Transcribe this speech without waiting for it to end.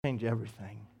change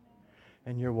everything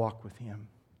in your walk with Him.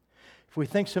 If we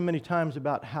think so many times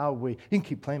about how you can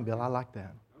keep playing, Bill, I like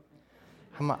that.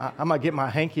 I might get my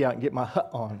hanky out and get my hut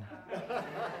on.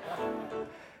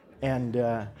 And,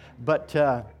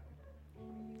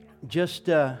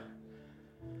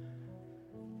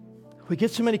 we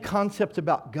get so many concepts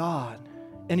about God,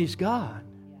 and He's God.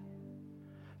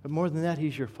 But more than that,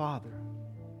 He's your Father.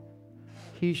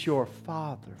 He's your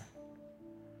Father.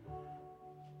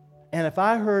 And if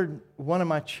I heard one of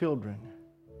my children,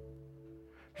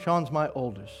 Sean's my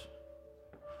oldest,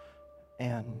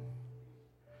 and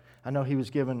I know he was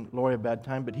giving Lori a bad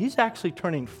time, but he's actually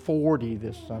turning 40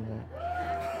 this summer.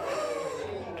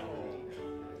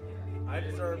 I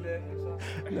deserved it.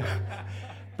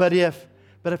 But if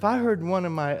I heard one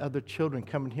of my other children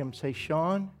come to him and say,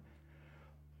 Sean,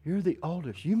 you're the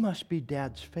oldest. You must be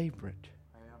Dad's favorite.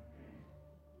 I am.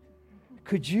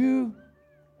 Could you...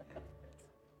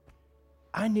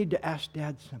 I need to ask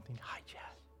Dad something. Hi, Jess.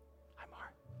 Hi,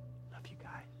 Mark. Love you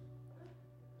guys.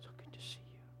 So good to see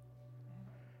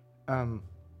you.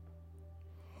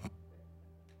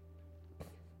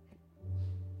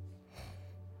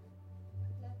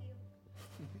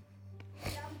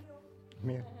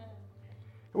 Man,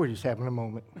 we're just having a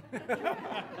moment.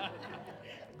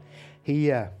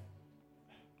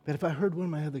 But if I heard one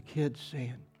of my other kids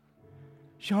saying,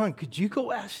 Sean, could you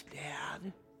go ask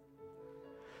Dad?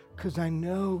 Because I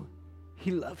know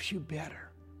He loves you better.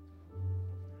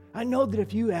 I know that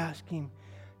if you ask Him,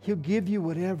 He'll give you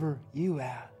whatever you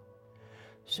ask.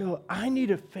 So I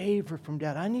need a favor from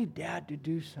Dad. I need Dad to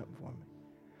do something for me.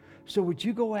 So would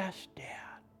you go ask Dad?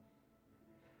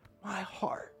 My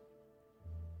heart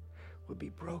would be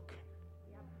broken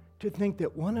to think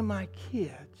that one of my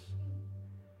kids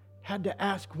had to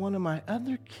ask one of my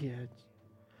other kids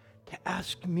to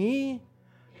ask me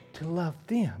to love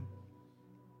them.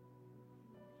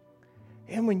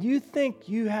 And when you think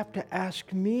you have to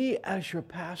ask me as your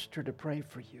pastor to pray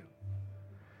for you,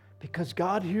 because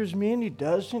God hears me and He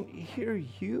doesn't hear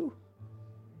you,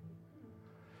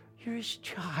 you're His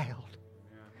child.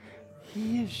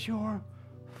 He is your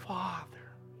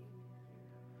Father.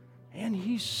 And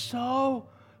He so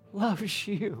loves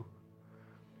you.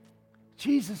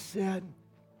 Jesus said,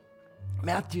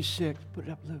 Matthew 6, put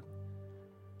it up, Luke.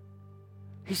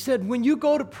 He said, when you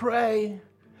go to pray,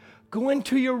 go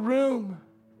into your room,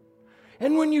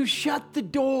 and when you shut the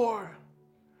door,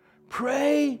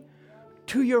 pray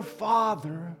to your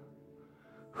Father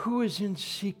who is in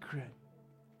secret.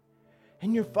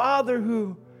 And your Father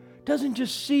who doesn't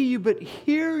just see you, but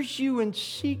hears you in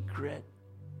secret,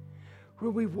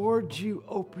 will reward you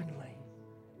openly.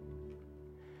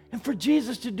 And for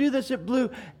Jesus to do this, it blew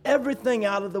everything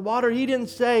out of the water. He didn't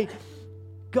say,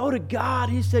 go to God.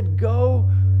 He said, go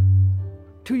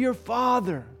to your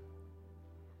Father.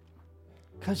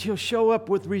 Because He'll show up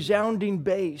with resounding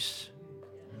bass.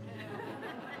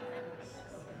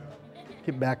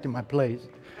 Get back to my place.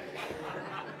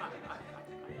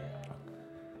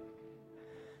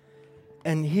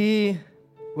 And He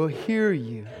will hear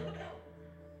you.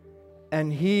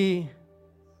 And He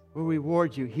will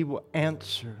reward you. He will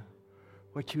answer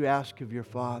what you ask of your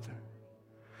Father.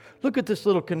 Look at this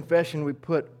little confession we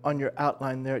put on your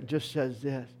outline there. It just says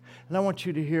this. And I want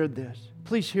you to hear this.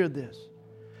 Please hear this.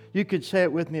 You could say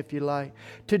it with me if you like.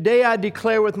 Today I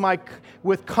declare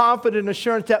with confident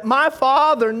assurance that my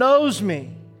Father knows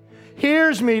me,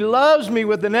 hears me, loves me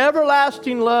with an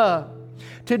everlasting love.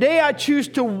 Today I choose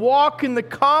to walk in the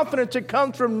confidence that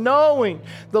comes from knowing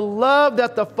the love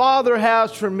that the Father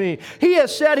has for me. He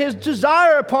has set His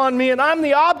desire upon me, and I'm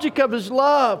the object of His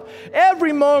love.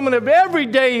 Every moment of every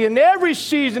day, in every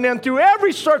season, and through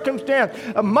every circumstance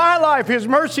of my life, His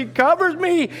mercy covers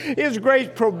me. His grace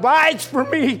provides for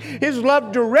me. His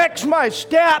love directs my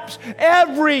steps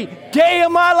every day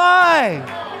of my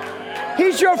life.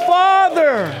 He's your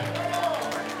Father.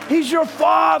 He's your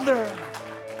Father.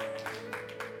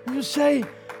 You say,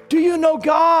 do you know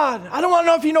God? I don't want to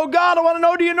know if you know God. I want to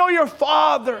know, do you know your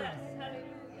Father?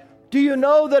 Do you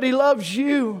know that He loves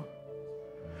you?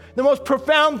 The most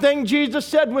profound thing Jesus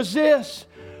said was this.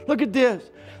 Look at this.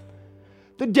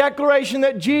 The declaration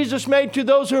that Jesus made to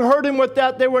those who heard Him with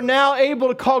that, they were now able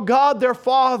to call God their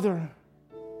Father.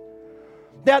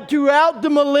 That throughout the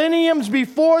millenniums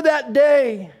before that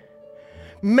day,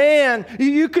 man,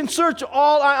 you can search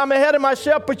all, I'm ahead of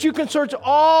myself, but you can search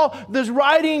all this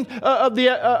writing of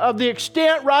the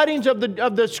extant writings of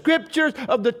the scriptures,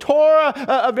 of the Torah,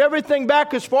 of everything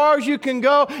back as far as you can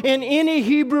go in any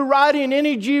Hebrew writing,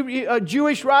 any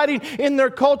Jewish writing in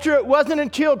their culture. It wasn't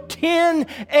until 10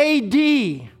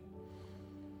 AD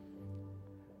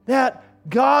that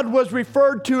God was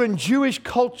referred to in Jewish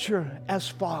culture as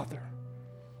Father.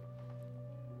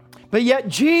 But yet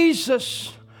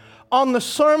Jesus, on the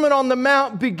Sermon on the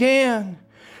Mount, began.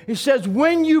 He says,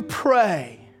 when you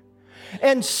pray,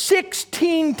 and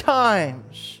 16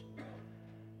 times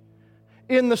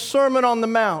in the Sermon on the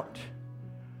Mount,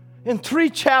 in 3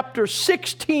 chapters,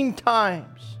 16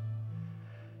 times,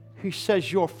 He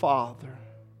says, your Father.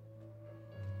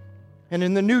 And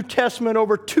in the New Testament,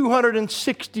 over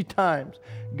 260 times,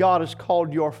 God is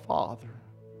called your Father.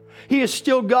 He is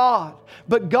still God,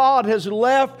 but God has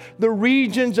left the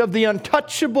regions of the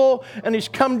untouchable and He's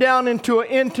come down into an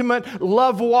intimate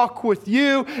love walk with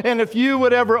you. And if you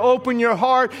would ever open your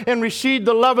heart and receive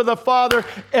the love of the Father,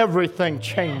 everything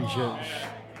changes.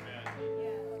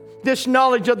 This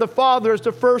knowledge of the Father is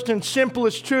the first and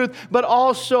simplest truth, but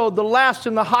also the last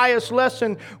and the highest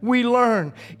lesson we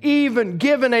learn. Even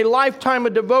given a lifetime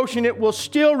of devotion, it will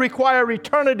still require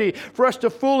eternity for us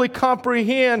to fully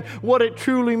comprehend what it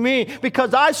truly means.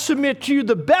 Because I submit to you,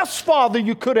 the best Father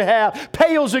you could have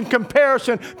pales in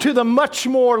comparison to the much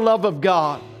more love of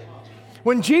God.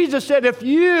 When Jesus said, if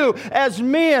you as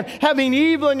men having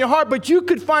evil in your heart, but you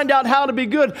could find out how to be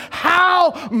good,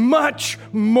 how much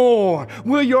more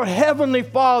will your heavenly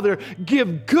Father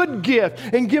give good gift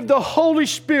and give the Holy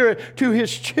Spirit to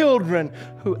His children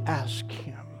who ask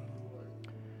Him?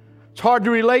 It's hard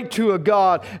to relate to a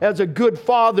God as a good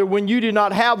father when you do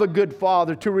not have a good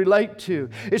father to relate to.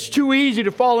 It's too easy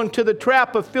to fall into the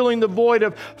trap of filling the void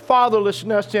of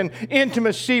fatherlessness and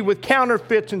intimacy with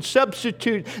counterfeits and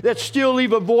substitutes that still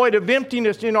leave a void of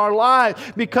emptiness in our lives.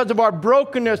 Because of our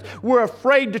brokenness, we're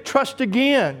afraid to trust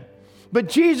again. But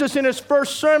Jesus in His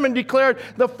first sermon declared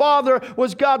the Father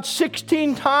was God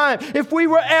 16 times. If we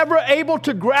were ever able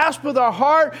to grasp with our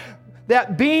heart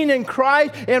that being in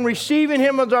Christ and receiving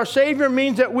Him as our Savior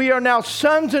means that we are now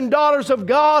sons and daughters of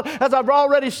God, as I've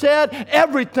already said,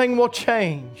 everything will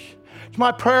change. It's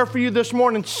my prayer for you this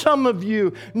morning. Some of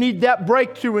you need that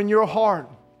breakthrough in your heart.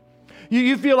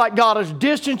 You feel like God is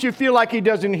distant. You feel like He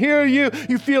doesn't hear you.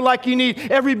 You feel like you need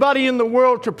everybody in the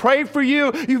world to pray for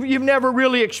you. You've never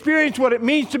really experienced what it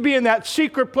means to be in that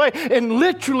secret place and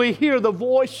literally hear the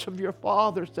voice of your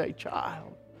Father say,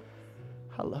 child,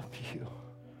 I love you.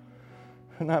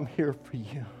 And I'm here for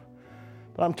you.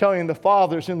 But I'm telling you, the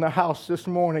Father's in the house this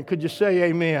morning. Could you say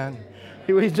amen?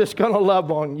 He's just going to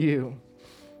love on you.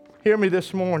 Hear me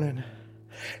this morning.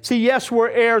 See, yes, we're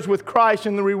heirs with Christ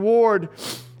and the reward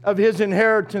of His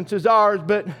inheritance is ours,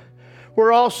 but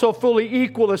we're also fully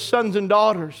equal as sons and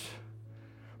daughters.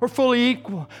 We're fully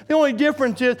equal. The only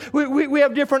difference is we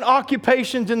have different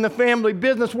occupations in the family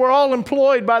business. We're all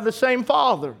employed by the same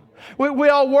Father. We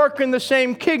all work in the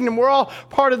same kingdom. We're all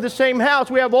part of the same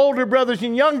house. We have older brothers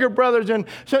and younger brothers, and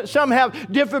some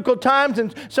have difficult times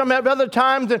and some have other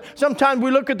times. And sometimes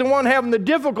we look at the one having the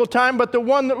difficult time, but the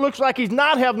one that looks like he's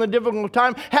not having the difficult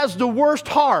time has the worst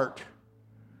heart.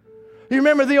 You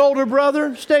remember the older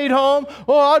brother stayed home?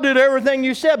 Oh, I did everything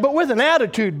you said, but with an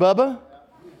attitude, Bubba.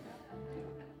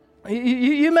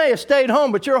 You may have stayed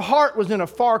home, but your heart was in a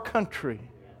far country.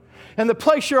 And the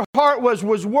place your heart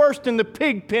was worse than the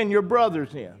pig pen your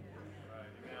brother's in.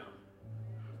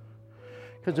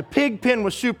 Because the pig pen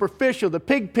was superficial. The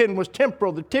pig pen was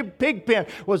temporal. The pig pen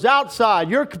was outside.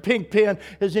 Your pig pen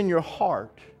is in your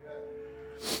heart.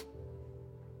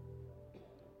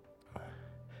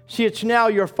 See, it's now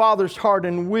your Father's heart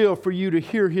and will for you to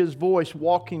hear His voice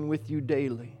walking with you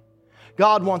daily.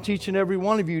 God wants each and every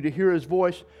one of you to hear His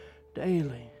voice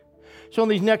daily. So in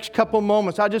these next couple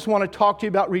moments, I just want to talk to you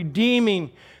about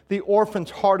redeeming the orphan's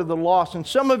heart of the lost. And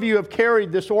some of you have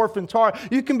carried this orphan's heart.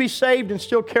 You can be saved and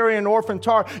still carry an orphan's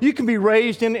heart. You can be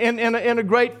raised in a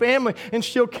great family and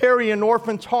still carry an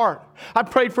orphan's heart. I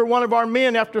prayed for one of our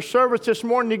men after service this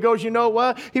morning. He goes, you know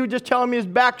what? He was just telling me his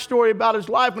backstory about his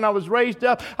life. When I was raised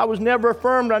up, I was never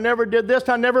affirmed. I never did this.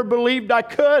 I never believed I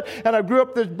could. And I grew up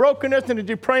with this brokenness, and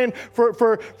he's praying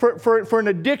for an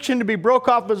addiction to be broke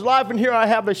off his life. And here I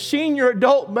have a senior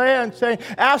adult man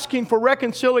asking for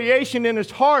reconciliation in his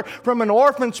heart from an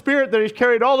orphan spirit that he's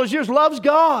carried all those years. Loves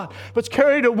God, but's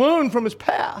carried a wound from his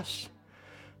past.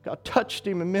 God touched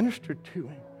him and ministered to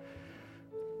him.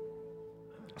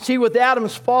 See, with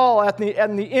Adam's fall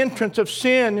and the entrance of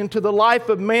sin into the life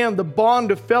of man, the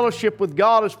bond of fellowship with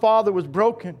God, his Father, was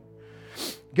broken.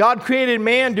 God created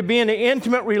man to be in an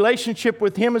intimate relationship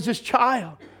with Him as His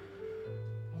child.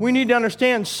 We need to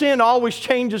understand sin always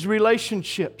changes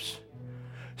relationships.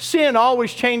 Sin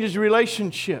always changes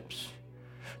relationships.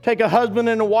 Take a husband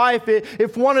and a wife.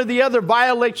 If one or the other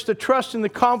violates the trust and the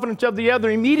confidence of the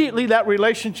other, immediately that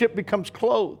relationship becomes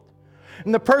closed.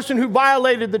 And the person who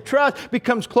violated the trust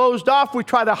becomes closed off. We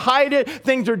try to hide it.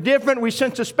 Things are different. We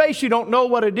sense a space. You don't know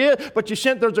what it is, but you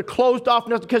sense there's a closed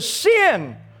offness because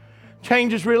sin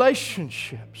changes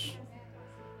relationships.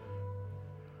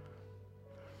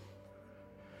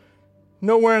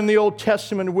 Nowhere in the Old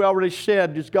Testament, we already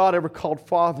said, is God ever called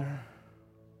Father.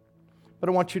 But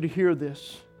I want you to hear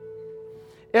this.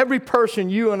 Every person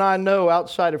you and I know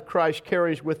outside of Christ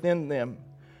carries within them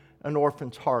an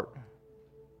orphan's heart.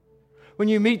 When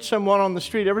you meet someone on the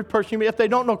street, every person you meet, if they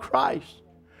don't know Christ,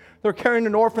 they're carrying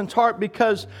an orphan's heart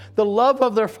because the love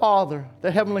of their Father,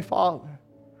 the Heavenly Father,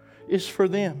 is for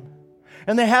them.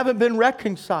 And they haven't been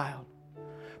reconciled.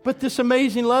 But this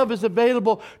amazing love is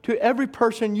available to every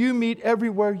person you meet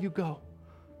everywhere you go.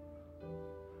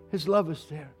 His love is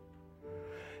there.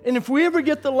 And if we ever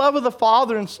get the love of the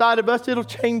Father inside of us, it'll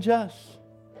change us.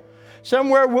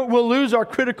 Somewhere we'll lose our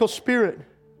critical spirit.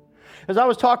 As I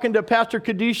was talking to Pastor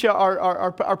Kadisha,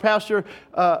 our pastor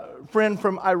friend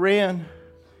from Iran,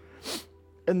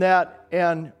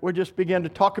 and we just began to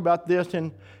talk about this.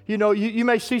 And you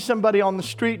may see somebody on the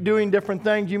street doing different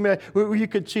things. You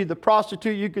could see the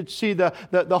prostitute, you could see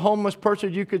the homeless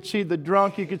person, you could see the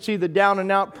drunk, you could see the down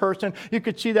and out person, you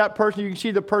could see that person, you can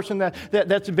see the person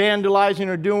that's vandalizing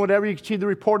or doing whatever. You can see the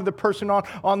report of the person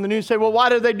on the news. Say, well, why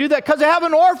do they do that? Because they have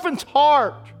an orphan's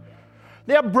heart.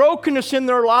 They have brokenness in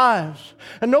their lives,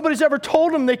 and nobody's ever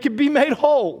told them they could be made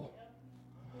whole.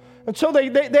 And so they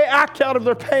act out of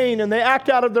their pain, and they act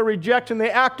out of their rejection,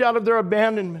 they act out of their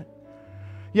abandonment.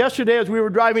 Yesterday, as we were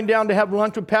driving down to have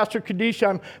lunch with Pastor Kadisha,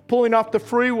 I'm pulling off the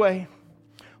freeway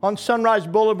on Sunrise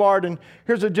Boulevard, and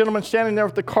here's a gentleman standing there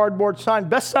with the cardboard sign.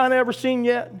 Best sign I ever seen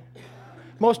yet.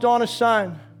 Most honest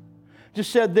sign. Just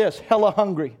said this, hella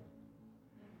hungry.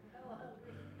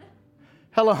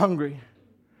 Hella hungry.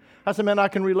 I said, man, I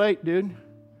can relate, dude.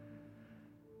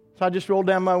 So I just rolled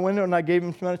down my window and I gave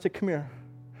him some money. I said, come here.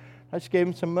 I just gave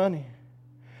him some money.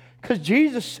 Because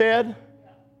Jesus said,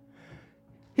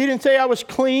 He didn't say I was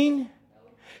clean.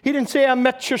 He didn't say I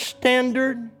met your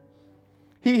standard.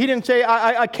 He didn't say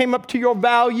I came up to your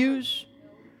values.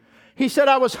 He said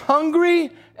I was hungry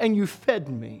and you fed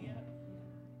me.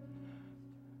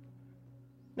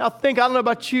 Now I don't know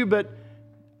about you, but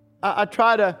I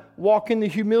try to walk in the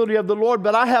humility of the Lord,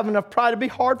 but I have enough pride. It'd be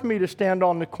hard for me to stand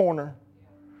on the corner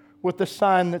with a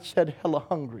sign that said hella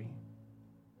hungry.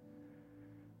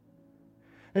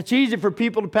 It's easy for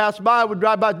people to pass by, would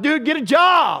drive by, dude, get a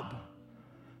job.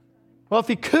 Well, if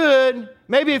he could,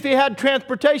 maybe if he had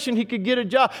transportation, he could get a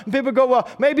job. And people go, well,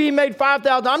 maybe he made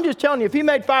 $5,000. I'm just telling you, if he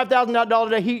made $5,000 a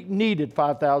day, he needed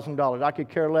 $5,000. I could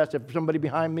care less if somebody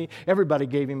behind me, everybody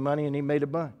gave him money and he made a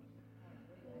bunch.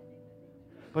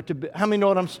 But how many know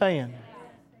what I'm saying?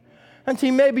 And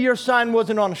see, maybe your sign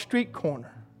wasn't on a street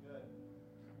corner.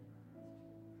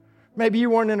 Maybe you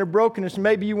weren't in a brokenness.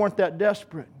 Maybe you weren't that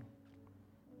desperate.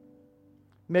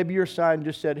 Maybe your sign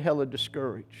just said hella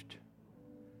discouraged,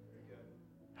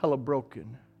 hella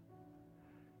broken,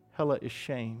 hella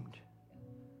ashamed,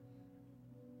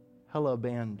 hella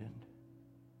abandoned,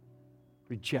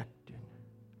 rejected,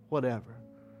 whatever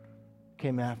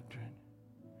came after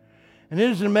it. And it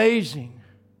is amazing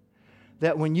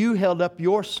that when you held up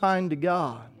your sign to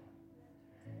God,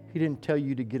 He didn't tell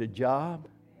you to get a job.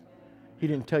 He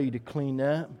didn't tell you to clean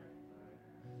up.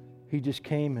 He just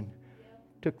came and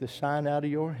took the sign out of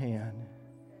your hand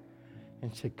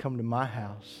and said, come to my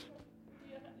house.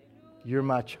 You're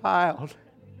my child.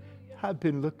 I've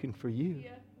been looking for you.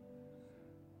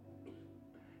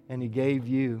 And He gave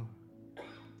you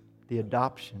the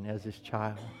adoption as His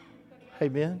child.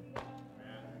 Amen?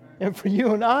 And for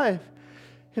you and I,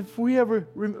 if we ever,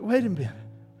 wait a minute,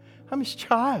 I'm His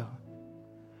child.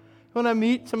 When I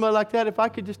meet somebody like that, if I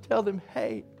could just tell them,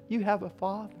 hey, you have a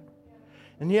Father.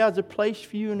 And He has a place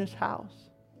for you in His house.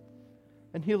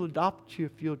 And He'll adopt you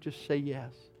if you'll just say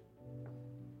yes.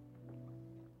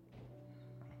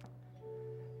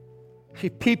 See,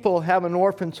 people have an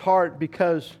orphan's heart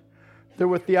because they're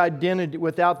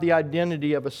without the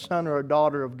identity of a son or a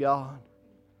daughter of God.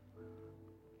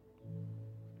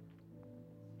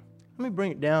 Let me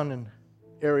bring it down an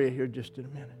area here just in a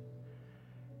minute.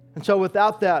 And so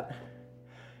without that,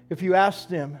 if you ask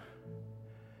them,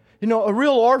 a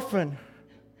real orphan,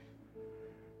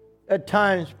 at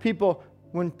times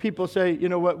when people say, you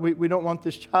know what, we don't want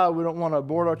this child, we don't want to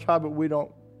abort our child, but we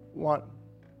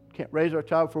can't raise our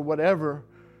child for whatever,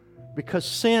 because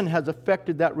sin has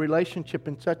affected that relationship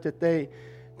in such that they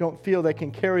don't feel they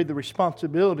can carry the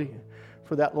responsibility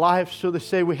for that life, so they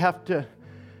say we have to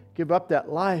give up that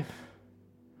life.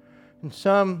 And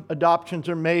some adoptions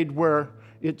are made where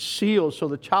it's sealed so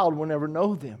the child will never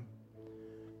know them.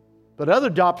 But other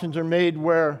adoptions are made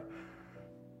where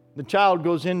the child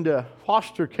goes into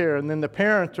foster care and then the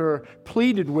parents are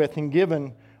pleaded with and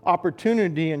given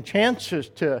opportunity and chances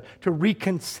to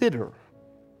reconsider.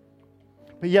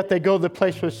 But yet they go to the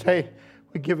place where they say,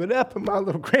 we give it up, and my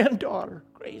little granddaughter,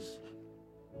 Gracie,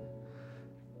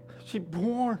 she's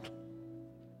born.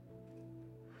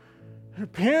 Her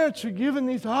parents are given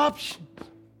these options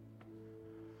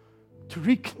to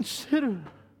reconsider.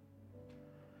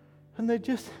 And they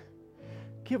just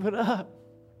give it up.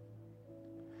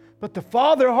 But the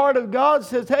Father heart of God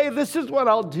says, hey, this is what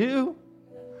I'll do.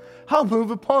 I'll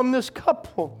move upon this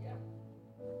couple.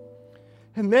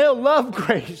 And they'll love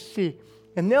Gracie.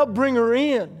 And they'll bring her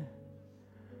in.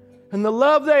 And the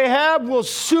love they have will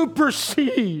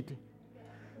supersede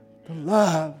the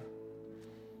love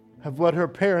of what her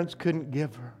parents couldn't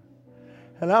give her.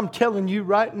 And I'm telling you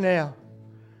right now,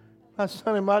 my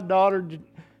son and my daughter,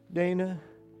 Dana,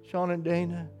 Sean and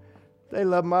Dana, they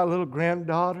love my little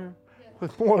granddaughter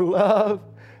with more love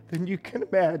than you can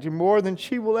imagine, more than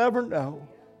she will ever know.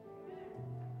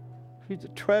 She's a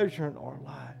treasure in our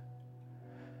life.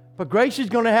 But Gracie's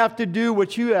going to have to do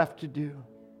what you have to do.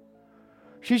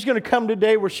 She's going to come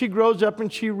today where she grows up and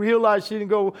she realizes and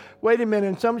go, wait a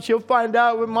minute, and she'll find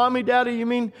out, well, Mommy, Daddy, you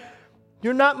mean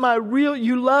you're not my real,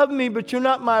 you love me, but you're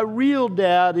not my real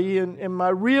daddy and my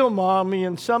real mommy,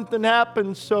 and something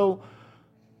happens, so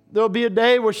there'll be a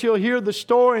day where she'll hear the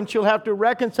story and she'll have to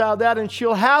reconcile that, and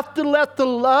she'll have to let the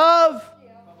love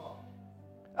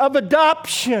of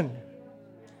adoption.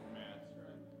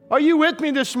 Are you with me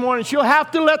this morning? She'll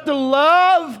have to let the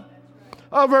love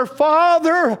of her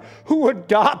father who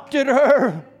adopted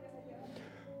her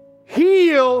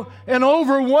heal and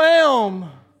overwhelm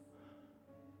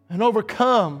and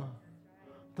overcome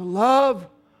the love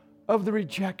of the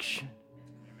rejection.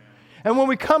 And when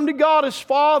we come to God as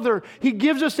Father, He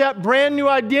gives us that brand new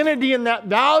identity and that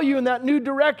value and that new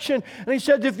direction. And He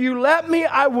says, if you let me,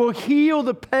 I will heal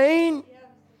the pain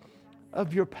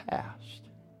of your past.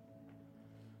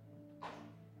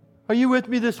 Are you with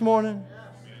me this morning?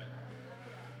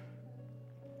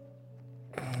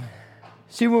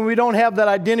 See, when we don't have that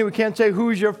identity, we can't say,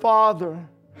 who's your father?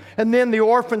 And then the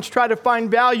orphans try to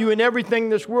find value in everything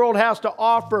this world has to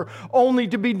offer, only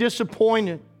to be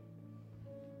disappointed.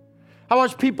 I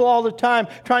watch people all the time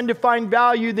trying to find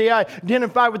value. They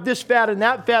identify with this fad and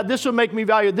that fad. This will make me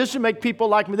valued. This will make people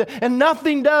like me. And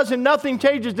nothing does and nothing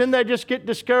changes. Then they just get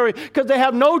discouraged because they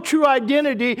have no true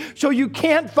identity. So you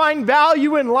can't find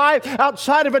value in life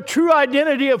outside of a true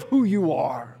identity of who you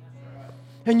are.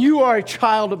 And you are a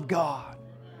child of God.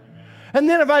 And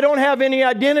then if I don't have any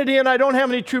identity and I don't have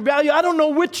any true value, I don't know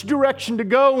which direction to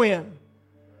go in.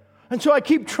 And so I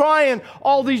keep trying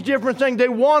all these different things. They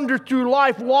wander through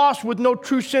life lost with no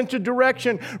true sense of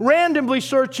direction, randomly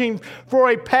searching for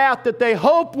a path that they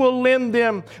hope will lead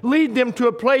them to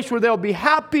a place where they'll be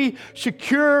happy,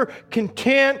 secure,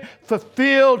 content,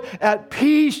 fulfilled, at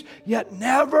peace, yet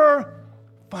never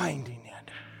finding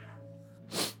it.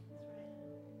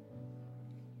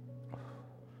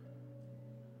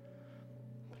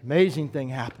 Amazing thing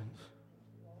happens.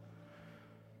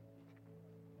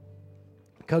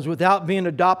 Because without being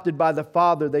adopted by the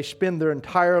Father, they spend their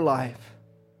entire life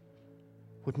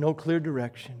with no clear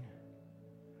direction,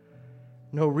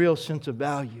 no real sense of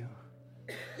value,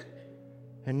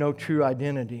 and no true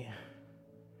identity.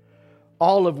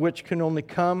 All of which can only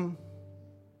come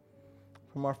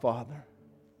from our Father.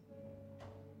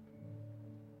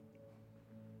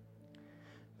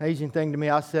 Amazing thing to me,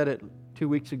 I said it 2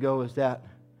 weeks ago, is that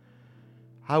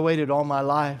I waited all my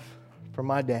life for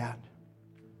my dad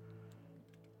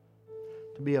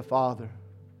to be a father.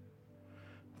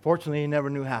 Fortunately, he never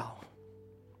knew how.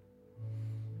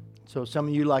 So some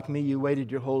of you, like me, you waited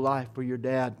your whole life for your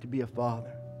dad to be a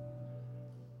father.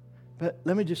 But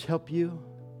let me just help you.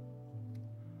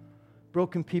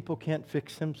 Broken people can't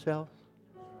fix themselves.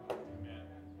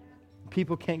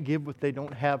 People can't give what they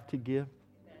don't have to give.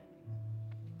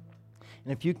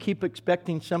 And if you keep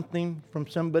expecting something from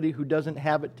somebody who doesn't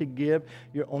have it to give,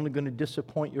 you're only going to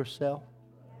disappoint yourself.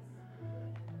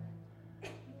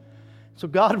 So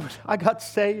I got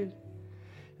saved,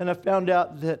 and I found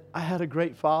out that I had a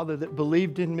great Father that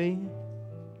believed in me.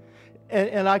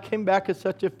 And I came back as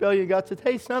such a failure. God said,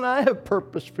 hey, son, I have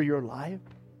purpose for your life.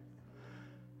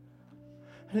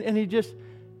 And He just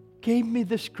gave me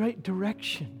this great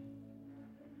direction.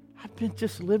 I've been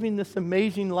just living this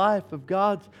amazing life of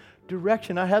God's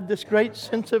direction. I have this great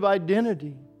sense of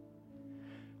identity.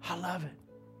 I love it.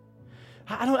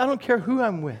 I don't care who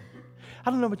I'm with. I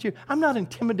don't know about you. I'm not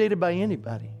intimidated by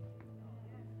anybody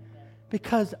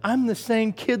because I'm the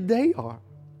same kid they are.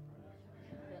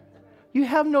 You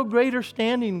have no greater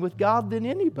standing with God than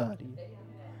anybody.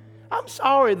 I'm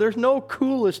sorry, there's no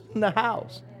coolest in the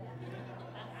house.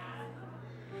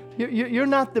 You're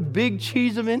not the big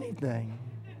cheese of anything.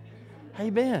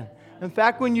 Amen. In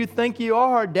fact, when you think you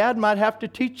are, Dad might have to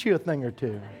teach you a thing or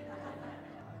two.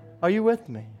 Are you with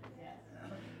me?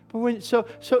 But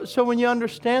so when you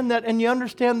understand that, and you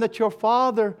understand that your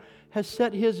Father has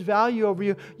set His value over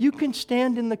you, you can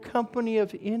stand in the company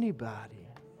of anybody.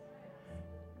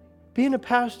 Being a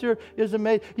pastor is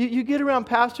amazing. You get around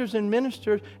pastors and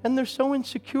ministers, and they're so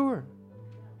insecure.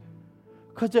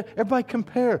 Because everybody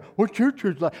compare. What's your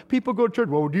church like? People go to church.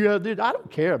 Well, do you have this? I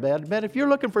don't care, man. Man, if you're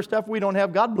looking for stuff we don't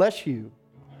have, God bless you.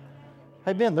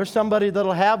 Amen. There's somebody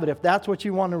that'll have it if that's what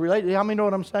you want to relate. How many know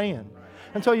what I'm saying?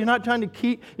 And so you're not trying to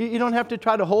keep, you don't have to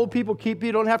try to hold people, keep people.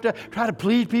 You don't have to try to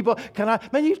please people.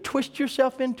 Man, you twist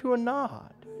yourself into a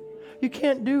knot. You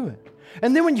can't do it.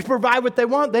 And then when you provide what they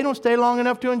want, they don't stay long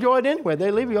enough to enjoy it anyway.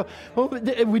 They leave you. Go, oh,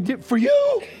 we did for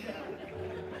you.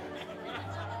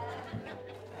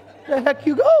 Where the heck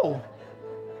you go?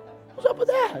 What's up with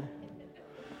that?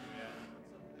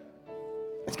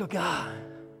 Let's go, God.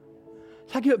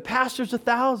 It's like you have pastors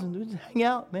 1,000. We just hang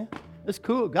out, man. It's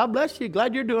cool. God bless you.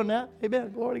 Glad you're doing that.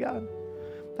 Amen. Glory to God.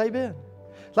 Amen.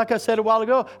 Like I said a while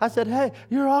ago, I said, hey,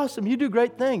 you're awesome. You do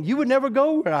great things. You would never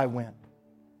go where I went.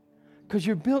 Because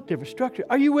you're built different structure.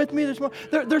 Are you with me this morning?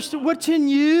 There's what's in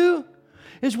you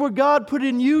is where God put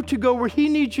in you to go where He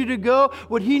needs you to go,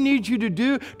 what He needs you to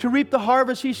do to reap the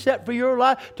harvest He set for your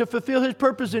life, to fulfill His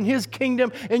purpose in His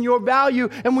kingdom and your value.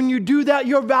 And when you do that,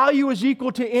 your value is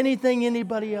equal to anything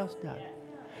anybody else does.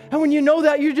 And when you know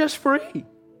that, you're just free.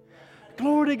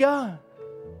 Glory to God.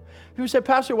 People say,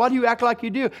 Pastor, why do you act like you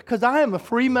do? Because I am a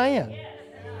free man.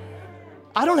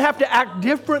 I don't have to act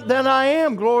different than I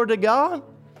am. Glory to God.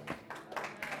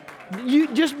 You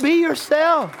just be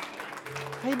yourself.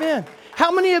 Amen. How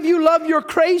many of you love your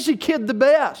crazy kid the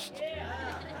best?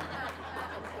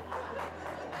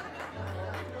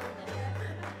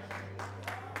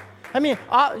 I mean,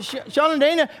 Sean and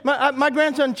Dana, my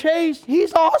grandson Chase,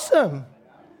 he's awesome.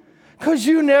 Because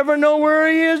you never know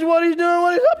where he is, what he's doing,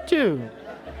 what he's up to.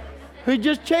 He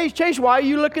just Chase, why are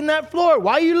you licking that floor?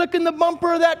 Why are you licking the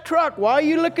bumper of that truck? Why are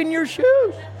you licking your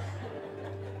shoes?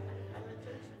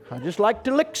 I just like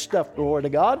to lick stuff, glory to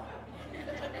God.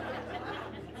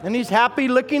 And he's happy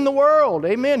licking the world.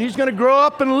 Amen. He's going to grow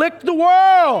up and lick the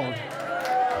world.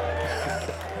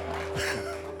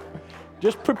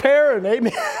 Just preparing.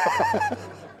 Amen.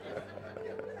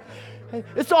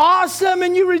 It's awesome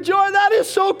and you rejoice. That is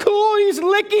so cool. He's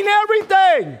licking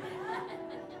everything.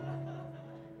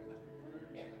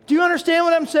 Do you understand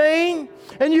what I'm saying?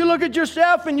 And you look at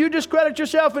yourself and you discredit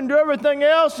yourself and do everything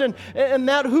else and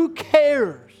that who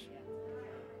cares?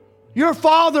 Your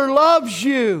Father loves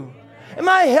you. Am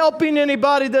I helping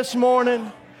anybody this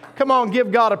morning? Come on,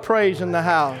 give God a praise in the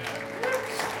house.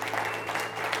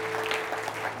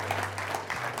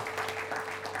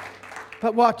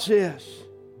 But watch this.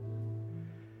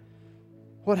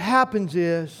 What happens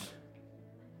is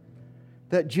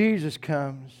that Jesus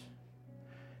comes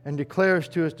and declares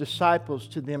to His disciples,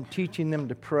 to them, teaching them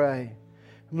to pray.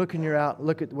 Look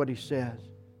at what He says.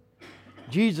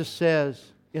 Jesus says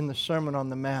in the Sermon on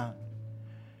the Mount,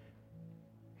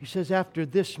 He says, after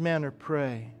this manner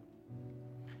pray,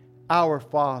 our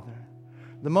Father.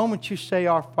 The moment you say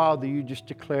our Father, you just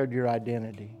declared your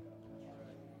identity.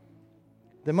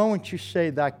 The moment you say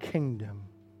thy kingdom,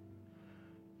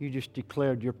 you just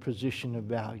declared your position of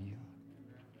value.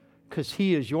 Because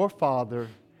He is your Father,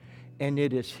 and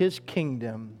it is His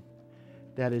kingdom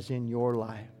that is in your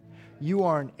life. You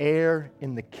are an heir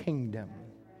in the kingdom.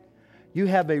 You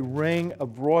have a ring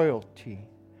of royalty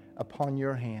upon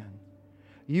your hand.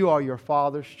 You are your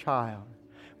Father's child.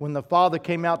 When the Father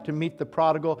came out to meet the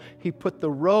prodigal, He put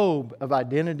the robe of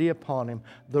identity upon him,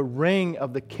 the ring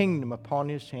of the kingdom upon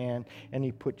his hand, and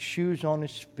He put shoes on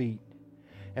his feet.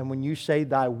 And when you say,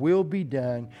 thy will be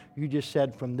done, you just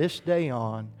said, from this day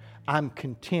on, I'm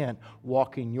content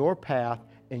walking your path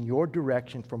in your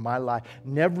direction for my life.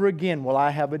 Never again will I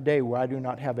have a day where I do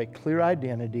not have a clear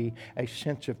identity, a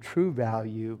sense of true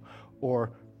value,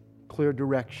 or clear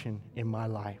direction in my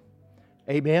life.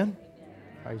 Amen?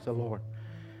 Praise the Lord.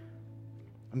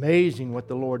 Amazing what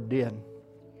the Lord did.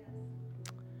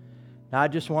 Now I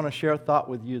just want to share a thought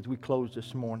with you as we close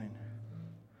this morning.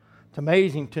 It's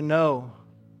amazing to know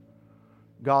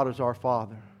God is our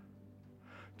Father.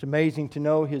 It's amazing to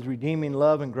know His redeeming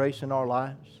love and grace in our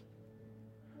lives.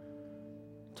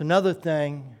 It's another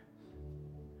thing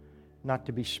not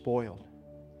to be spoiled.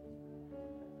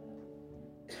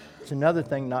 It's another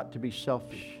thing not to be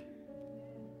selfish.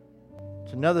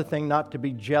 It's another thing not to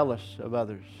be jealous of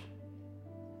others.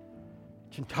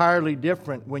 It's entirely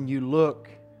different when you look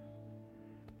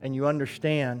and you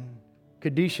understand.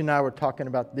 Kadesh and I were talking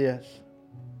about this.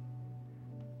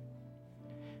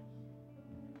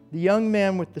 The young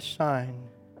man with the sign,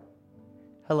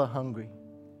 hella hungry.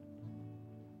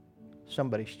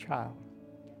 Somebody's child.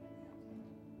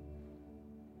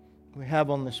 We have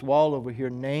on this wall over here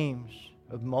names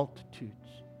of multitudes.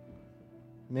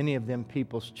 Many of them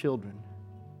people's children.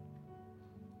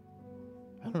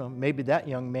 I don't know, maybe that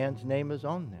young man's name is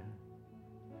on there.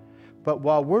 But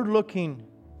while we're looking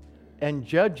and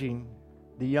judging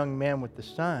the young man with the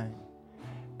sign,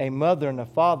 a mother and a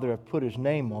father have put his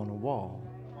name on a wall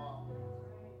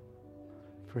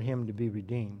for him to be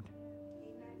redeemed.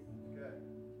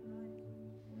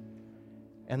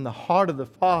 And the heart of the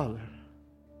father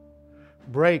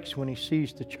breaks when he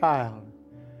sees the child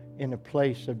in a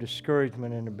place of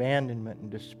discouragement and abandonment and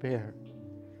despair.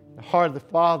 The heart of the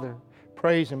father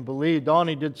prays and believes.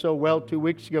 Donnie did so well 2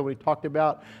 weeks ago when he talked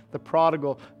about the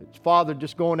prodigal. His father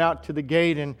just going out to the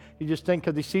gate, and he just thinks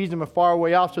because he sees him a far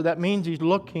way off, so that means he's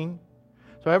looking.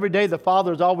 So every day the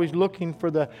father is always looking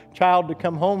for the child to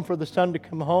come home, for the son to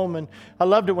come home. And I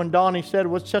loved it when Donnie said it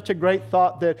was such a great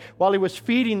thought that while he was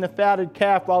feeding the fatted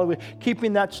calf, while he was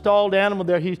keeping that stalled animal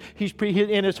there, he's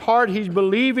in his heart he's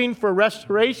believing for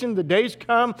restoration. The days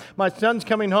come, my son's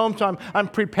coming home, so I'm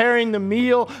preparing the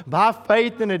meal by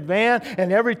faith in advance.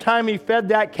 And every time he fed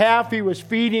that calf, he was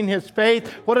feeding his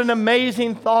faith. What an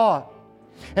amazing thought.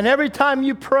 And every time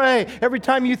you pray, every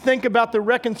time you think about the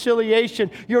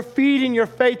reconciliation, you're feeding your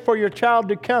faith for your child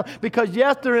to come. Because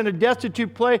yes, they're in a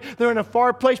destitute place, they're in a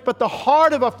far place, but the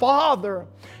heart of a father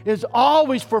is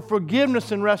always for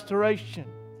forgiveness and restoration.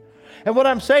 And what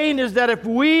I'm saying is that if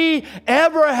we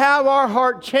ever have our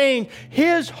heart changed,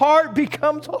 his heart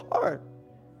becomes hard.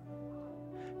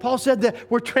 Paul said that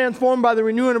we're transformed by the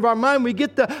renewing of our mind. We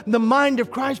get the mind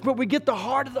of Christ, but we get the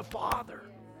heart of the Father.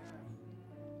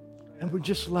 And we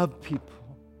just love people.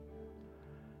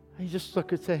 You just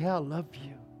look and say, hey, I love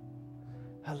you.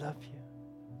 I love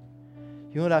you.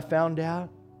 You know what I found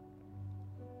out?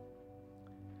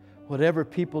 Whatever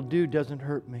people do doesn't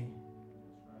hurt me.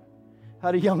 I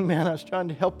had a young man I was trying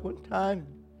to help one time.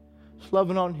 Just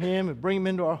loving on him and bring him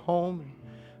into our home.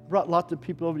 And brought lots of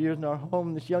people over the years in our home.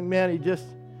 And this young man, he just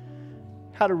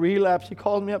had a relapse. He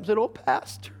called me up and said, oh,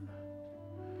 Pastor,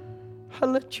 I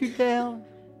let you down.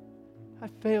 I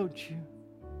failed you.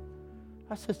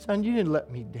 I said, son, you didn't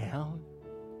let me down.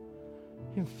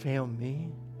 You didn't fail me.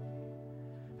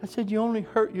 I said, you only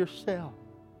hurt yourself.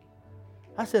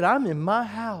 I said, I'm in my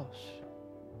house.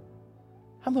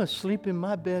 I'm going to sleep in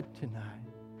my bed tonight.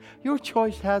 Your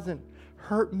choice hasn't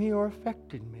hurt me or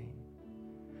affected me.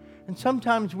 And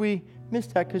sometimes we miss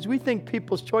that because we think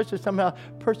people's choices somehow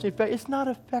personally affect. It's not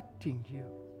affecting you.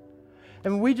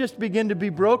 And we just begin to be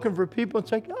broken for people and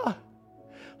say,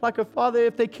 like a father,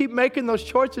 if they keep making those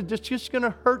choices, it's just going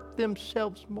to hurt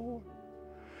themselves more.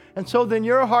 And so then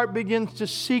your heart begins to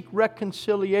seek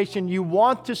reconciliation. You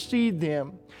want to see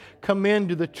them come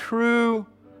into the true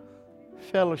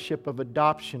fellowship of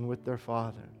adoption with their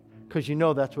Father, because you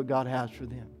know that's what God has for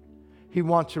them. He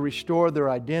wants to restore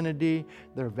their identity,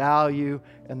 their value,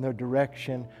 and their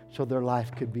direction so their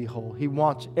life could be whole. He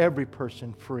wants every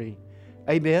person free.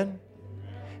 Amen?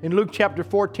 In Luke chapter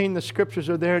 14, the scriptures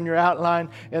are there in your outline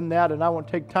in that, and I won't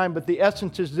take time, but the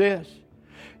essence is this,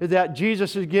 is that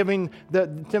Jesus is giving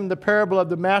them the parable of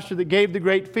the master that gave the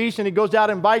great feast, and he goes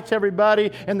out and invites everybody,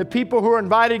 and the people who are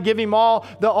invited give him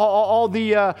all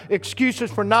the excuses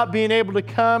for not being able to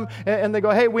come, and they go,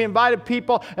 hey, we invited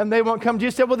people, and they won't come.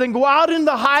 Jesus said, well, then go out in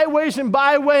the highways and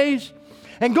byways,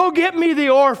 and go get me the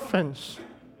orphans.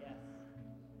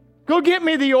 Go get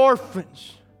me the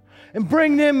orphans. And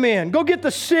bring them in. Go get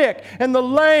the sick and the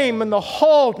lame and the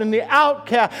halt and the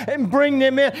outcast and bring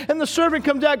them in. And the servant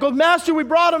comes out and goes, Master, we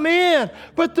brought them in,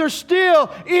 but there's still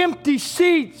empty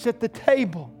seats at the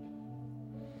table.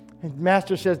 And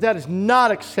Master says, that is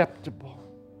not acceptable.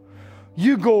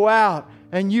 You go out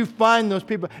and you find those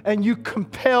people and you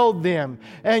compel them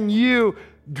and you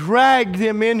drag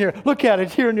them in here. Look at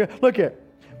it here and here. Look at it.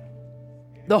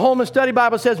 The Holman Study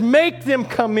Bible says, make them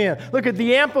come in. Look at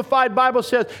the Amplified Bible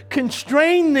says,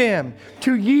 constrain them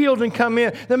to yield and come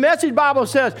in. The Message Bible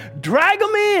says, drag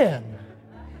them in.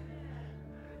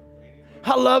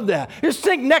 I love that. Just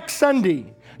think next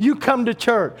Sunday, you come to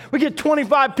church. We get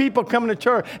 25 people coming to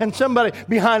church and somebody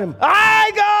behind them,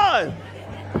 aye, God!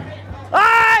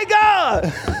 Aye,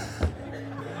 God!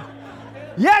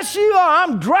 Yes, you are.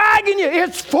 I'm dragging you.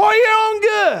 It's for your own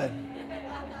good.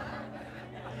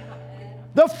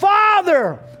 The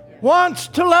Father wants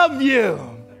to love you.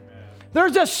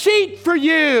 There's a seat for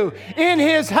you in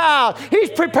His house. He's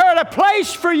prepared a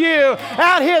place for you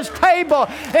at His table.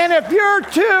 And if you're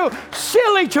too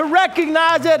silly to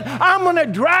recognize it, I'm going to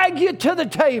drag you to the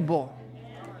table.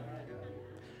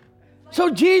 So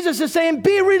Jesus is saying,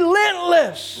 be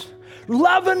relentless.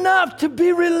 Love enough to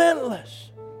be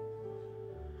relentless.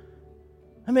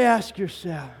 Let me ask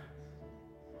yourself.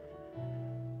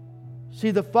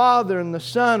 See, the Father and the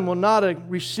Son will not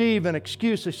receive an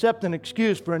excuse, accept an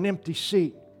excuse for an empty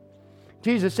seat.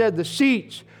 Jesus said, the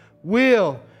seats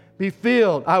will be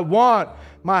filled. I want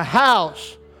my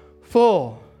house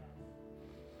full.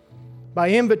 By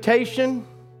invitation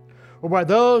or by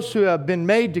those who have been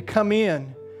made to come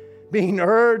in, being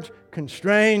urged,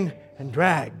 constrained, and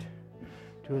dragged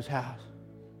to His house.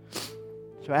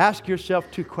 So ask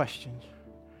yourself 2 questions.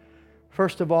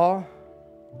 First of all,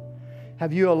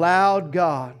 have you allowed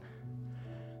God,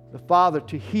 the Father,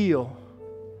 to heal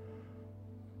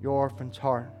your orphan's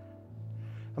heart?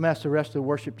 I'm going to ask the rest of the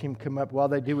worship team to come up. While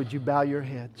they do, would you bow your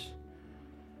heads?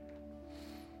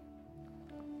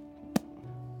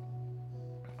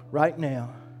 Right now,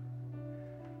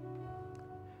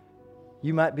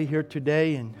 you might be here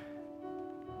today and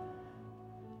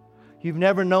you've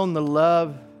never known the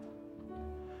love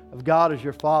of God as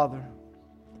your Father.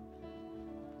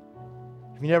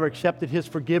 If you never accepted His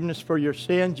forgiveness for your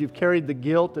sins, you've carried the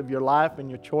guilt of your life and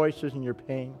your choices and your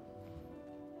pain.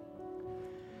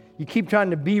 You keep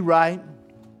trying to be right,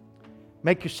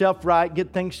 make yourself right,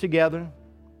 get things together.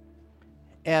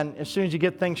 And as soon as you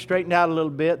get things straightened out a little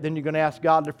bit, then you're going to ask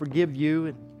God to forgive you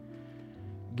and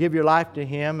give your life to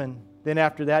Him. And then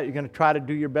after that, you're going to try to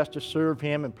do your best to serve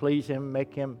Him and please Him and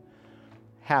make Him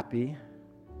happy.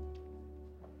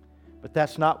 But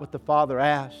that's not what the Father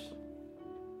asks.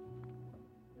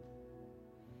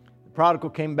 The prodigal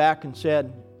came back and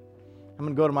said, I'm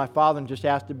going to go to my father and just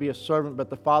ask to be a servant. But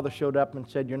the father showed up and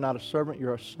said, you're not a servant,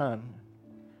 you're a son.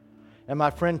 And my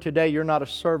friend, today you're not a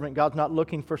servant. God's not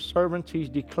looking for servants. He's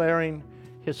declaring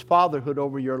His fatherhood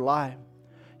over your life.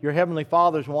 Your Heavenly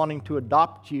Father's wanting to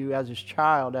adopt you as His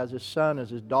child, as His son, as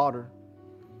His daughter.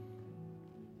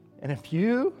 And if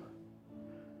you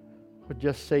would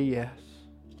just say yes,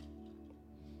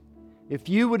 if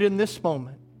you would in this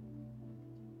moment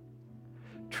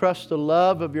trust the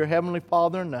love of your Heavenly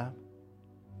Father enough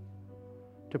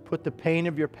to put the pain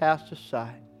of your past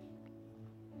aside,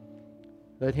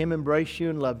 let Him embrace you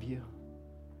and love you.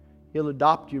 He'll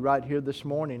adopt you right here this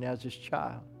morning as His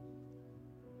child.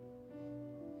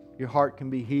 Your heart can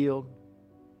be healed,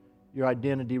 your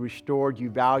identity restored,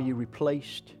 your value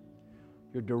replaced,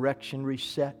 your direction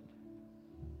reset.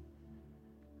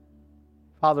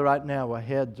 Father, right now while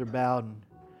heads are bowed and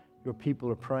your people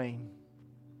are praying,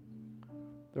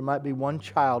 there might be one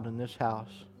child in this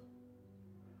house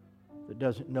that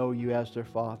doesn't know you as their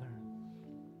Father.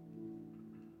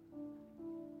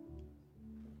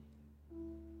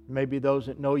 Maybe those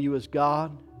that know you as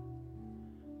God,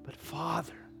 but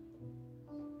Father,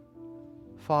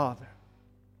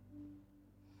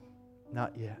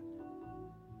 not yet.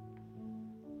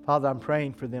 Father, I'm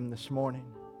praying for them this morning.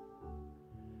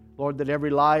 Lord, that every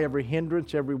lie, every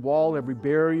hindrance, every wall, every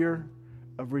barrier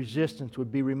of resistance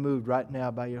would be removed right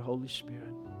now by your Holy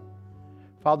Spirit.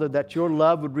 Father, that your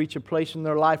love would reach a place in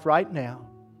their life right now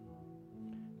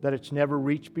that it's never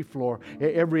reached before.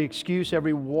 Every excuse,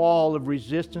 every wall of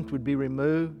resistance would be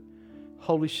removed.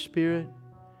 Holy Spirit,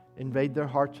 invade their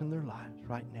hearts and their lives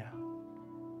right now.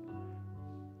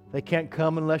 They can't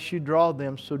come unless you draw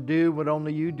them, so do what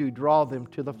only you do. Draw them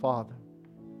to the Father.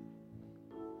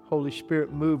 Holy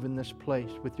Spirit, move in this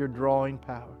place with your drawing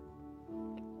power.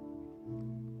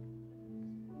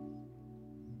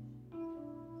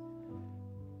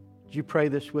 Would you pray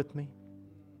this with me?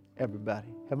 Everybody.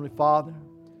 Heavenly Father,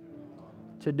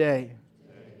 today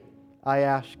I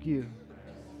ask you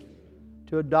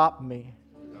to adopt me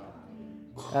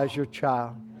as your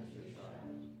child.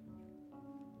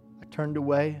 I turned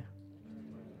away.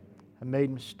 I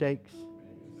made mistakes.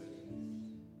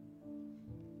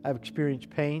 I've experienced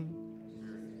pain,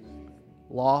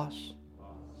 loss,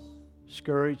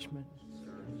 discouragement.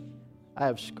 I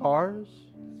have scars.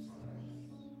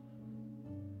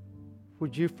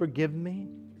 Would you forgive me?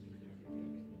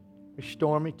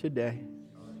 Restore me today.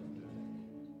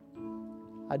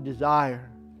 I desire,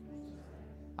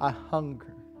 I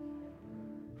hunger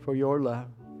for your love.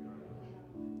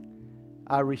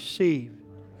 I receive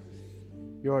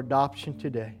your adoption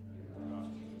today.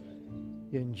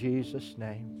 In Jesus'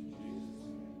 name,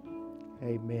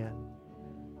 amen.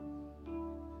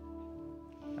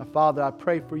 Now, Father, I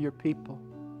pray for your people.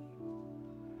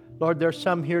 Lord, there's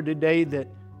some here today that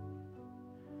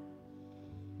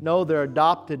know they're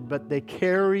adopted, but they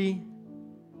carry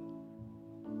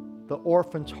the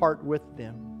orphan's heart with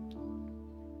them.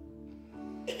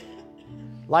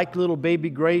 Like little baby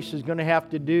Grace is going to have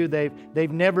to do,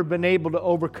 they've never been able to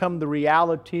overcome the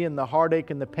reality and the heartache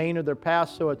and the pain of their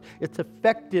past, so it's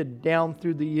affected down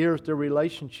through the years their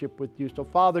relationship with you. So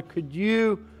Father, could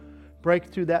you break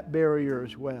through that barrier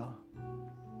as well?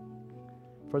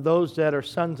 For those that are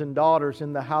sons and daughters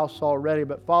in the house already,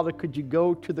 but Father, could you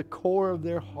go to the core of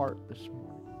their heart this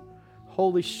morning?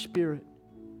 Holy Spirit,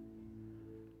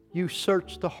 you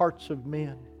search the hearts of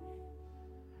men.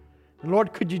 And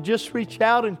Lord, could you just reach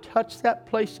out and touch that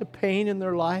place of pain in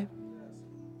their life?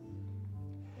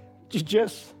 Could you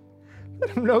just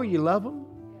let them know you love them?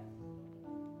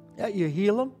 That you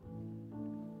heal them?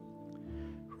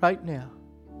 Right now.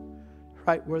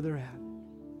 Right where they're at.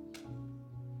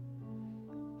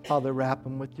 Father, wrap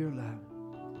them with your love.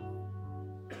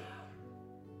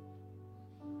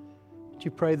 Would you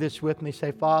pray this with me?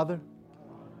 Say, Father,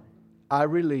 I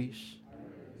release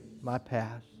my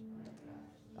past.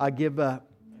 I give up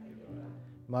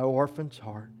my orphan's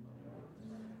heart.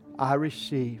 I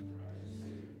receive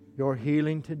your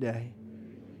healing today.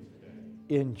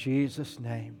 In Jesus'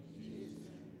 name.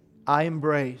 I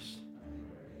embrace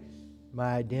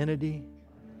my identity,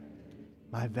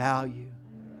 my value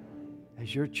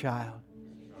as your child,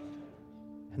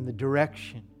 and the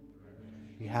direction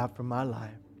you have for my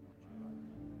life.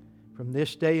 From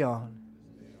this day on,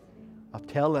 I'll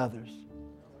tell others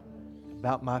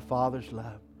about my Father's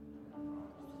love.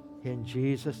 In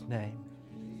Jesus' name,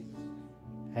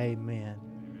 amen.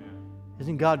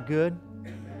 Isn't God good?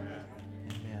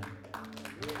 Amen.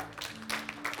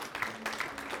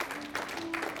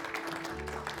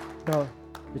 No,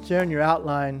 it's there in your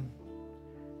outline,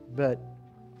 but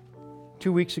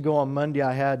 2 weeks ago on Monday,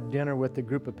 I had dinner with a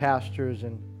group of pastors,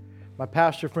 and my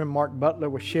pastor friend Mark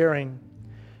Butler was sharing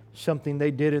something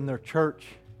they did in their church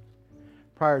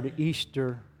prior to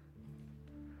Easter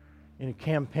in a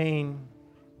campaign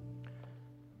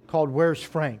called Where's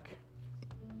Frank?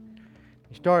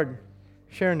 He started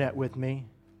sharing that with me.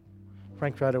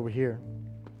 Frank's right over here.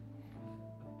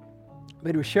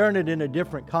 But he was sharing it in a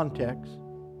different context.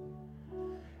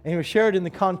 And he was sharing it in the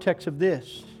context of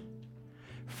this.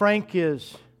 Frank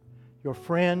is your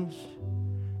friends,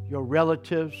 your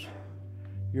relatives,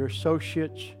 your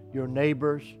associates, your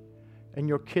neighbors, and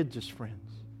your kids'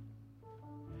 friends.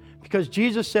 Because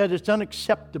Jesus said it's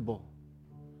unacceptable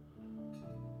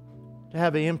to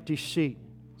have an empty seat.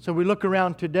 So we look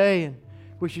around today and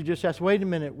we should just ask, wait a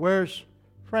minute, where's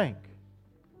Frank?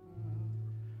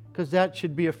 Because that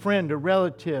should be a friend, a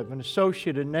relative, an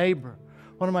associate, a neighbor.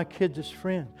 One of my kids'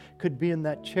 friends could be in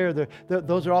that chair.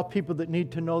 Those are all people that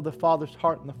need to know the Father's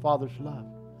heart and the Father's love.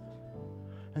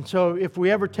 And so if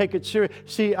we ever take it serious,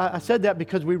 see, I said that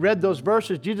because we read those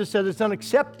verses. Jesus said it's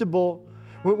unacceptable.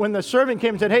 When the servant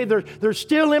came and said, hey, there's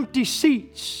still empty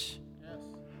seats.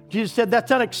 Jesus said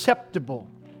that's unacceptable.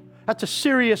 That's a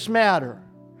serious matter.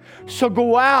 So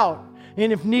go out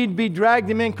and if need be, drag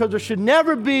them in, because there should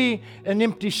never be an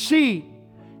empty seat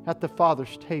at the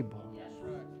Father's table.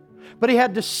 But He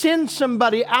had to send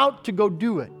somebody out to go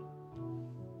do it.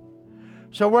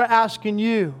 So we're asking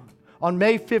you on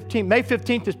May 15th. May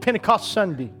 15th is Pentecost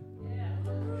Sunday.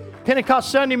 Pentecost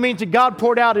Sunday means that God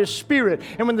poured out His Spirit.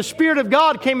 And when the Spirit of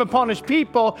God came upon His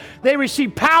people, they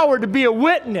received power to be a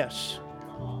witness,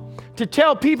 to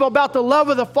tell people about the love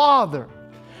of the Father.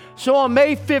 So on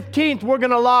May 15th, we're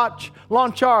going to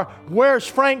launch our Where's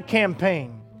Frank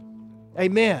campaign.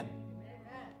 Amen.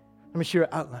 Let me share an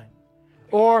outline.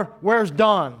 Or Where's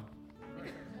Don?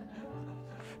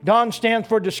 Don stands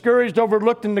for discouraged,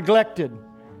 overlooked, and neglected.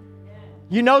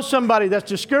 You know somebody that's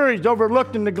discouraged,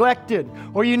 overlooked, and neglected.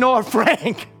 Or you know a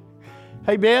Frank.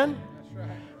 Amen?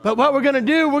 But what we're going to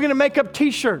do, we're going to make up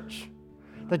T-shirts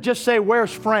that just say,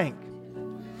 Where's Frank?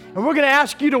 And we're going to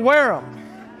ask you to wear them.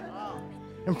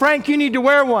 And Frank, you need to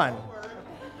wear one.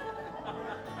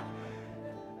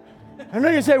 And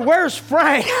then you say, Where's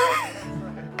Frank?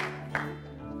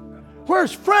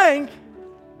 Where's Frank?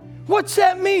 What's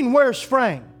that mean, where's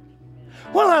Frank?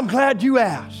 Well, I'm glad you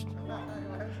asked.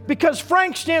 Because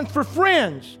Frank stands for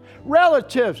friends,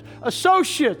 relatives,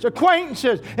 associates,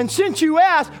 acquaintances. And since you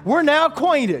asked, we're now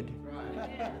acquainted.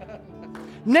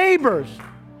 Neighbors,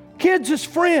 kids as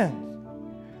friends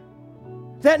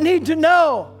that need to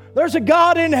know there's a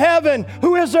God in heaven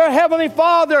who is their Heavenly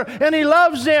Father, and He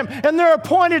loves them, and they're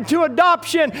appointed to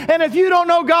adoption. And if you don't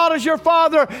know God as your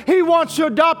Father, He wants to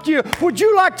adopt you. Would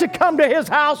you like to come to His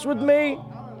house with me?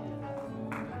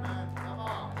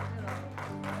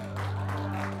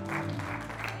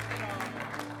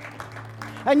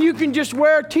 And you can just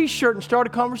wear a t-shirt and start a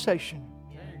conversation.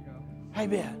 There you go. Hey,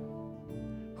 Ben.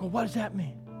 Well, what does that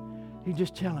mean? You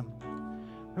just tell him,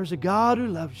 there's a God who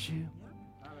loves you,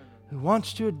 who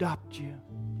wants to adopt you.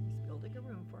 He's building a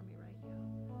room for me right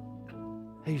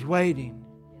now. He's waiting.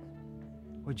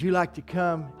 Would you like to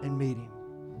come and meet him?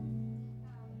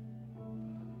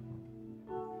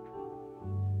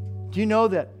 Do you know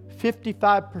that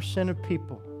 55% of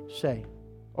people say,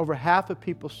 over half of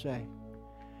people say,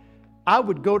 I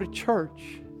would go to church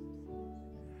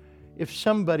if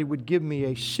somebody would give me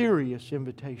a serious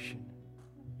invitation.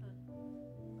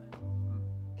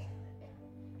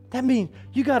 That means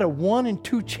you got a 1 in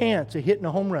 2 chance of hitting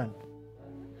a home run.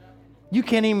 You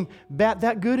can't even bat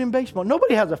that good in baseball.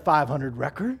 Nobody has a 500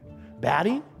 record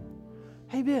batting.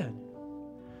 Hey, Ben.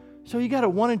 So you got a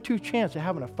 1 in 2 chance of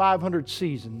having a 500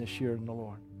 season this year in the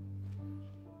Lord.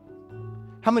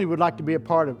 How many would like to be a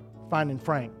part of finding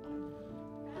Frank?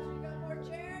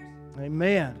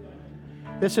 Amen.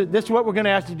 This is what we're going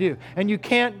to ask you to do. And you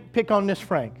can't pick on this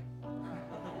Frank.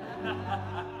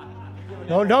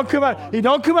 No, don't come up.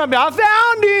 Don't come up. I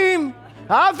found him.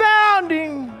 I found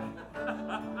him.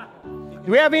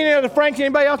 Do we have any other Franks?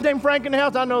 Anybody else named Frank in the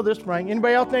house? I know this Frank.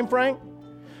 Anybody else named Frank?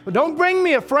 Well, don't bring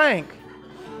me a Frank.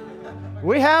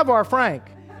 We have our Frank.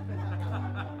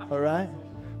 All right?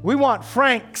 We want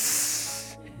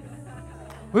Franks.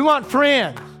 We want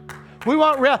friends. We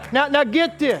want real. Now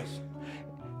get this.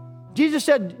 Jesus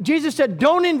said,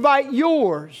 don't invite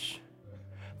yours.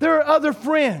 There are other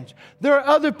friends. There are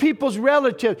other people's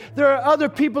relatives. There are other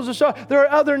people's associates. There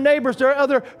are other neighbors. There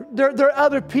are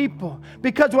other people.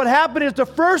 Because what happened is the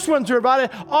first ones who were invited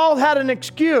all had an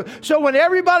excuse. So when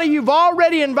everybody you've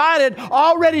already invited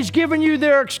already's given you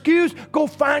their excuse, go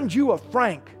find you a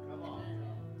Frank.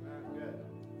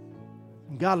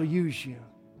 And God will use you.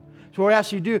 So what I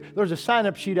ask you to do, there's a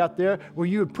sign-up sheet out there where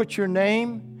you would put your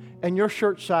name and your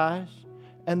shirt size,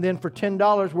 and then for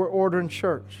 $10 we're ordering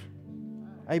shirts.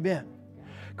 Amen.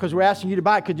 Because we're asking you to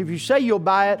buy it. Because if you say you'll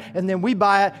buy it and then we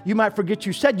buy it, you might forget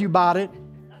you said you bought it.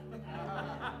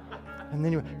 And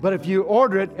then but if you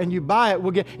order it and you buy it,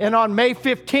 we'll get. And on May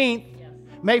 15th,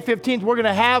 we're going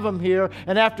to have them here.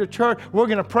 And after church, we're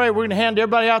going to pray. We're going to hand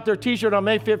everybody out their t-shirt on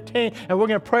May 15th. And we're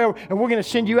going to pray. And we're going to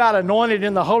send you out anointed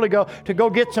in the Holy Ghost to go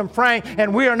get some Frank.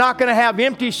 And we are not going to have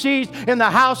empty seats in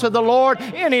the house of the Lord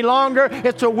any longer.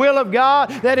 It's the will of God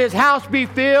that His house be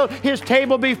filled, His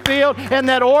table be filled, and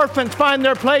that orphans find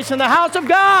their place in the house of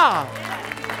God.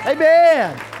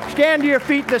 Amen. Stand to your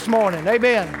feet this morning.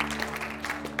 Amen.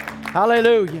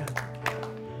 Hallelujah.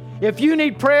 If you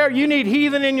need prayer, you need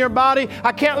healing in your body,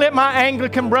 I can't let my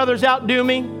Anglican brothers outdo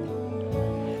me.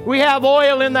 We have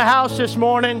oil in the house this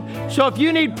morning. So if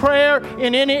you need prayer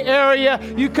in any area,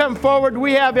 you come forward.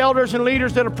 We have elders and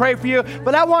leaders that'll pray for you.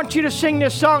 But I want you to sing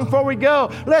this song before we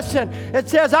go. Listen, it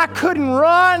says, I couldn't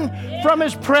run from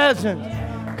His presence.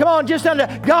 Come on, just under.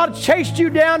 God chased you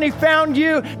down. He found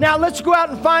you. Now let's go out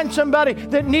and find somebody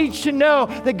that needs to know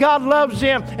that God loves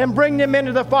them and bring them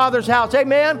into the Father's house.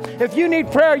 Amen? If you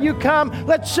need prayer, you come.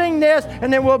 Let's sing this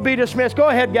and then we'll be dismissed. Go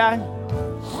ahead, guy.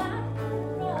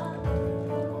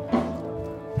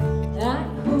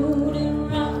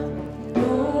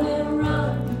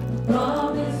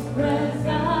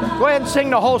 Go ahead and sing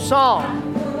the whole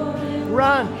song.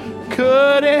 Run.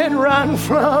 Couldn't run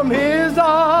from His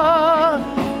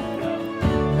arms.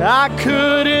 I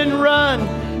couldn't run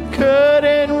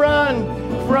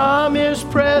from His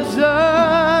presence.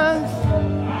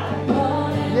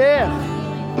 Yeah.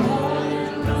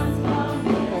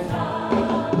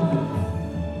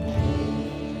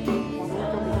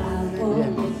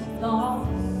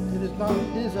 It is not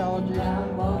His allergies,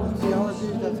 it's the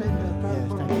allergies that Satan has tried to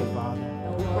put on Thank you, us. Father.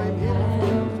 We claim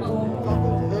healing from the top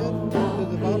of the head to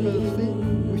the bottom of the feet.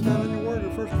 We stand on your word in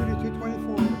 1 Peter 2:24.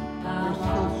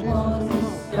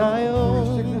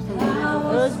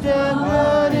 Was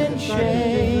downward in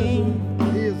shame.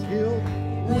 He is healed.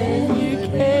 When you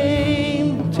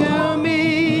came to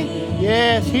me.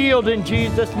 Yes, healed in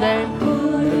Jesus' name.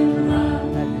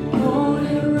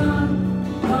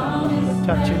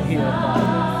 Touch and heal,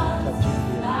 Father.